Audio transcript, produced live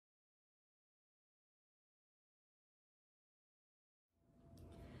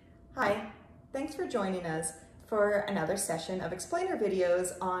Hi, thanks for joining us for another session of explainer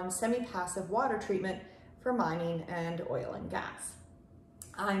videos on semi-passive water treatment for mining and oil and gas.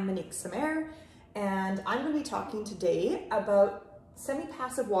 I'm Monique Samer, and I'm going to be talking today about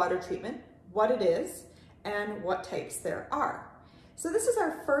semi-passive water treatment, what it is, and what types there are. So this is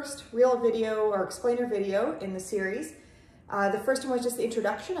our first real video or explainer video in the series. The first one was just the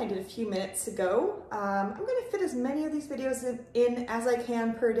introduction I did a few minutes ago. I'm going to fit as many of these videos in as I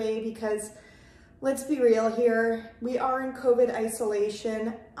can per day because let's be real here, we are in COVID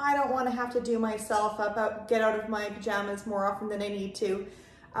isolation. I don't want to have to do myself up, get out of my pajamas more often than I need to.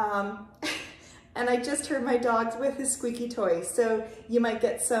 And I just heard my dog's with his squeaky toy, so you might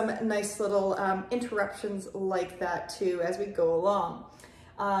get some nice little interruptions like that too as we go along.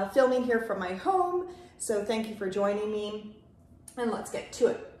 Filming here from my home, so thank you for joining me. And let's get to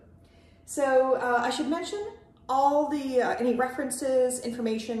it. So I should mention all the any references,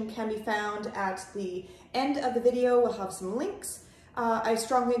 information can be found at the end of the video. We'll have some links. I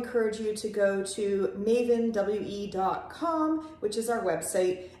strongly encourage you to go to mavenwe.com, which is our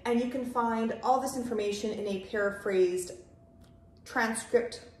website, and you can find all this information in a paraphrased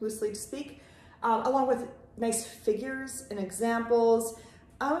transcript, loosely to speak, along with nice figures and examples.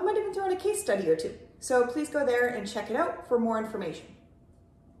 We might even throw in a case study or two. So please go there and check it out for more information.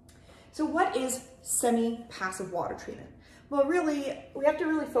 So what is semi-passive water treatment? Well, really, we have to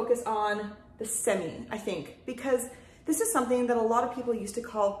really focus on the semi, I think, because this is something that a lot of people used to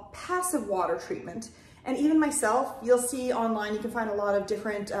call passive water treatment. And even myself, you'll see online, you can find a lot of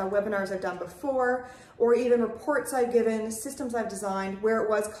different webinars I've done before, or even reports I've given, systems I've designed where it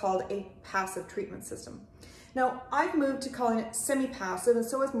was called a passive treatment system. Now, I've moved to calling it semi-passive, and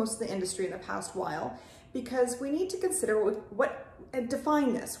so has most of the industry in the past while, because we need to consider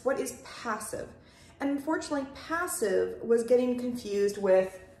define this. What is passive? And unfortunately, passive was getting confused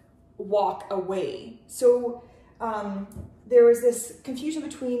with walk away. So there was this confusion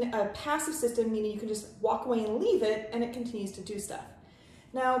between a passive system, meaning you can just walk away and leave it, and it continues to do stuff.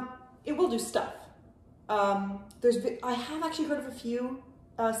 Now, it will do stuff. I have actually heard of a few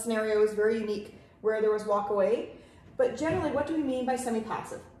scenarios, very unique, where there was walk away, but generally, what do we mean by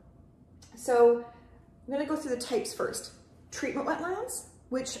semi-passive? So I'm gonna go through the types first. Treatment wetlands,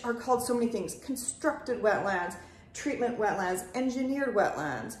 which are called so many things: constructed wetlands, treatment wetlands, engineered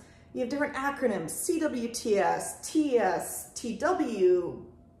wetlands. You have different acronyms: CWTS, TS, TW.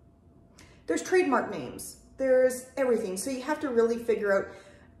 There's trademark names, there's everything. So you have to really figure out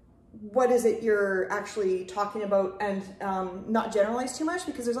what is it you're actually talking about and not generalize too much,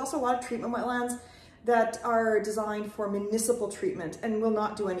 because there's also a lot of treatment wetlands that are designed for municipal treatment and will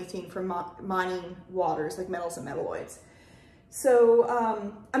not do anything for mining waters like metals and metalloids. So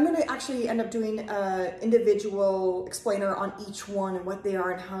I'm going to actually end up doing an individual explainer on each one and what they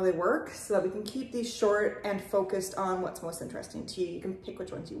are and how they work, so that we can keep these short and focused on what's most interesting to you. You can pick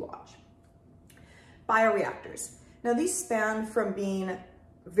which ones you watch. Bioreactors. Now these span from being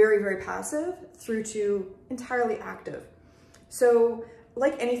very, very passive through to entirely active. So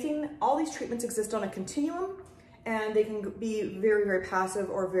like anything, all these treatments exist on a continuum, and they can be very, very passive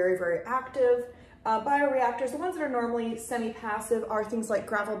or very, very active. Bioreactors, the ones that are normally semi-passive, are things like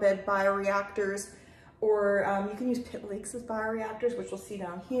gravel bed bioreactors, or you can use pit lakes as bioreactors, which we'll see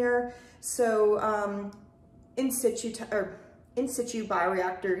down here. So in situ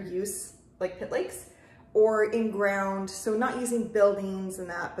bioreactor use, like pit lakes, or in ground, so not using buildings and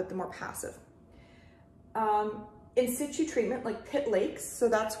that, but the more passive. In situ treatment, like pit lakes, so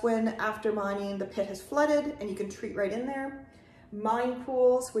that's when after mining the pit has flooded and you can treat right in there. Mine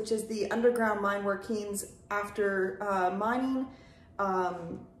pools, which is the underground mine workings after mining.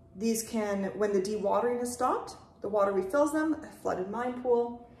 These can, when the dewatering is stopped, the water refills them, a flooded mine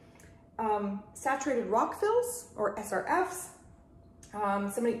pool. Saturated rock fills, or SRFs.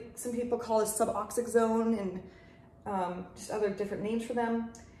 Some people call it suboxic zone, and just other different names for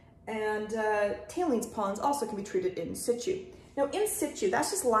them. And tailings ponds also can be treated in situ. Now in situ, that's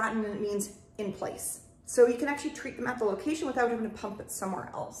just Latin and it means in place. So you can actually treat them at the location without having to pump it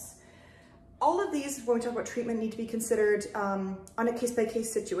somewhere else. All of these, when we talk about treatment, need to be considered on a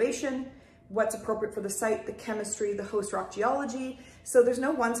case-by-case situation, what's appropriate for the site, the chemistry, the host rock geology. So there's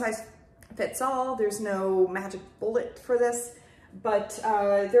no one size fits all, there's no magic bullet for this. But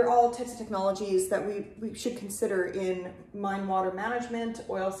they're all types of technologies that we should consider in mine water management,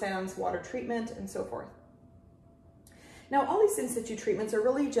 oil sands, water treatment, and so forth. Now, all these in situ treatments are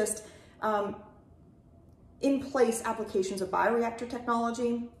really just in-place applications of bioreactor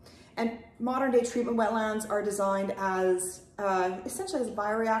technology, and modern day treatment wetlands are designed as essentially as a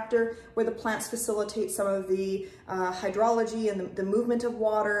bioreactor where the plants facilitate some of the hydrology and the movement of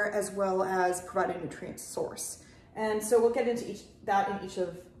water, as well as provide a nutrient source. And so we'll get into that in each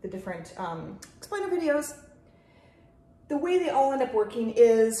of the different explainer videos. The way they all end up working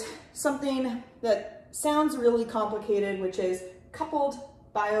is something that sounds really complicated, which is coupled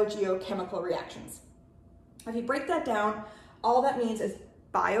biogeochemical reactions. If you break that down, all that means is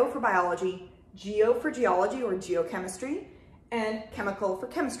bio for biology, geo for geology or geochemistry, and chemical for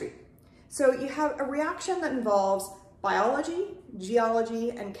chemistry. So you have a reaction that involves biology,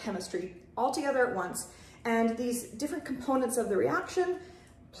 geology, and chemistry all together at once. And these different components of the reaction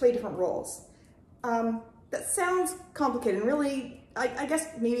play different roles. That sounds complicated, and really, I guess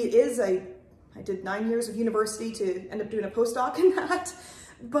maybe it is. I did 9 years of university to end up doing a postdoc in that.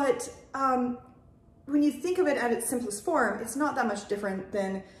 But when you think of it at its simplest form, it's not that much different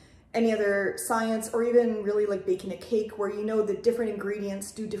than any other science, or even really like baking a cake, where you know that different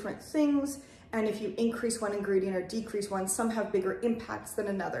ingredients do different things. And if you increase one ingredient or decrease one, some have bigger impacts than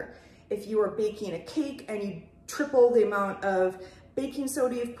another. If you are baking a cake and you triple the amount of baking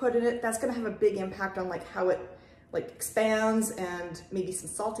soda you've put in it, that's going to have a big impact on like how it like expands, and maybe some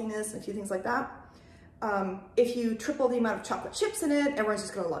saltiness and a few things like that. If you triple the amount of chocolate chips in it, everyone's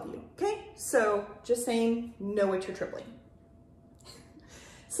just going to love you. Okay, so just saying, know what you're tripling.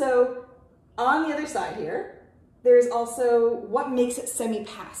 So on the other side here, there's also what makes it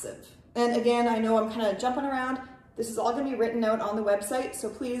semi-passive. And again, I know I'm kind of jumping around. This is all going to be written out on the website, so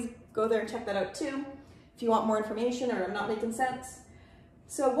please go there and check that out too if you want more information or I'm not making sense.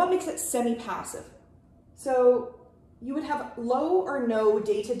 So what makes it semi-passive? So you would have low or no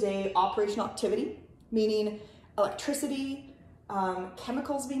day-to-day operational activity, meaning electricity,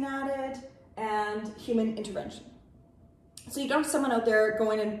 chemicals being added, and human intervention. So you don't have someone out there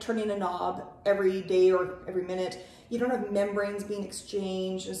going and turning a knob every day or every minute. You don't have membranes being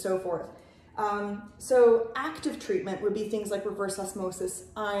exchanged and so forth. So active treatment would be things like reverse osmosis,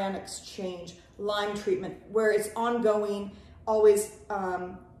 ion exchange, lime treatment, where it's ongoing, always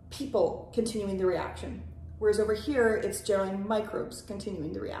people continuing the reaction. Whereas over here, it's generally microbes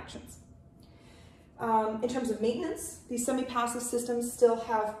continuing the reactions. In terms of maintenance, these semi-passive systems still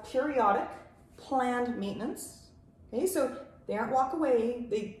have periodic planned maintenance. Okay, so they aren't walk away,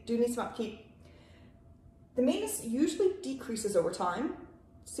 they do need some upkeep. The maintenance usually decreases over time,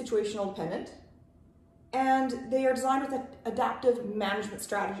 situational dependent, and they are designed with adaptive management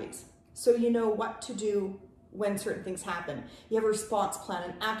strategies. So you know what to do when certain things happen. You have a response plan,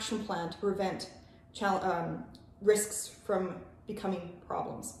 an action plan to prevent risks from becoming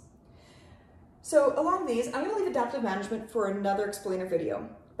problems. So along these, I'm going to leave adaptive management for another explainer video,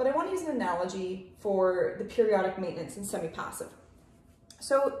 but I want to use an analogy for the periodic maintenance and semi-passive.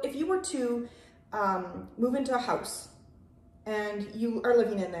 So if you were to move into a house and you are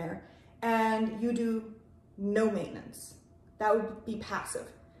living in there and you do no maintenance, that would be passive.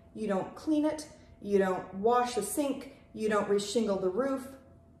 You don't clean it, you don't wash the sink, you don't reshingle the roof.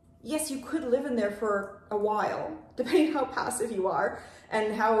 Yes, you could live in there for a while, depending how passive you are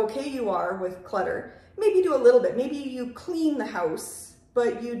and how okay you are with clutter. Maybe do a little bit. Maybe you clean the house,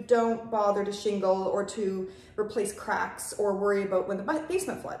 but you don't bother to shingle or to replace cracks or worry about when the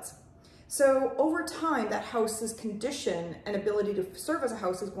basement floods. So over time, that house's condition and ability to serve as a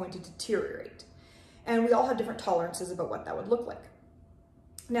house is going to deteriorate. And we all have different tolerances about what that would look like.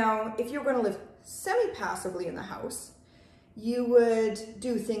 Now, if you're going to live semi-passively in the house, you would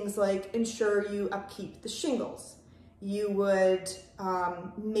do things like ensure you upkeep the shingles. You would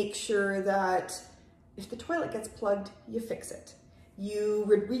make sure that if the toilet gets plugged, you fix it. You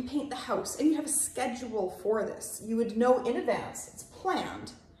would repaint the house, and you have a schedule for this. You would know in advance, it's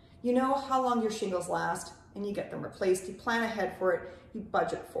planned. You know how long your shingles last, and you get them replaced. You plan ahead for it, you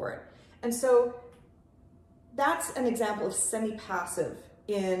budget for it. And so that's an example of semi-passive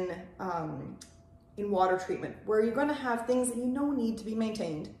in water treatment, where you're going to have things that you know need to be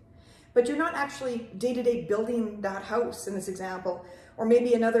maintained, but you're not actually day-to-day building that house in this example. Or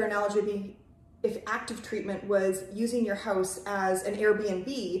maybe another analogy would be if active treatment was using your house as an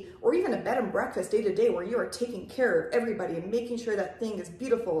Airbnb or even a bed and breakfast day-to-day, where you are taking care of everybody and making sure that thing is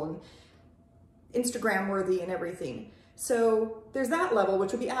beautiful and Instagram worthy and everything. So there's that level,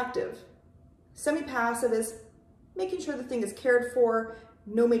 which would be active. Semi-passive is making sure the thing is cared for,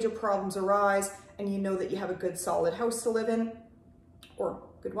 no major problems arise, and you know that you have a good solid house to live in or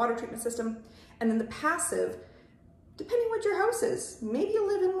good water treatment system. And then the passive, depending what your house is, maybe you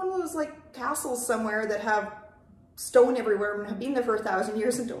live in one of those like castles somewhere that have stone everywhere and have been there for 1,000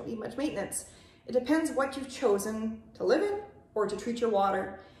 years and don't need much maintenance. It depends what you've chosen to live in or to treat your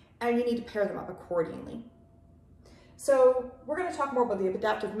water, and you need to pair them up accordingly. So we're going to talk more about the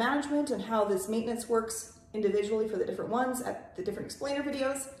adaptive management and how this maintenance works individually for the different ones at the different explainer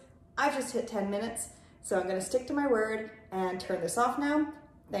videos. I just hit 10 minutes, so I'm going to stick to my word and turn this off now.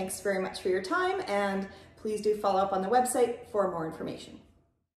 Thanks very much for your time, and please do follow up on the website for more information.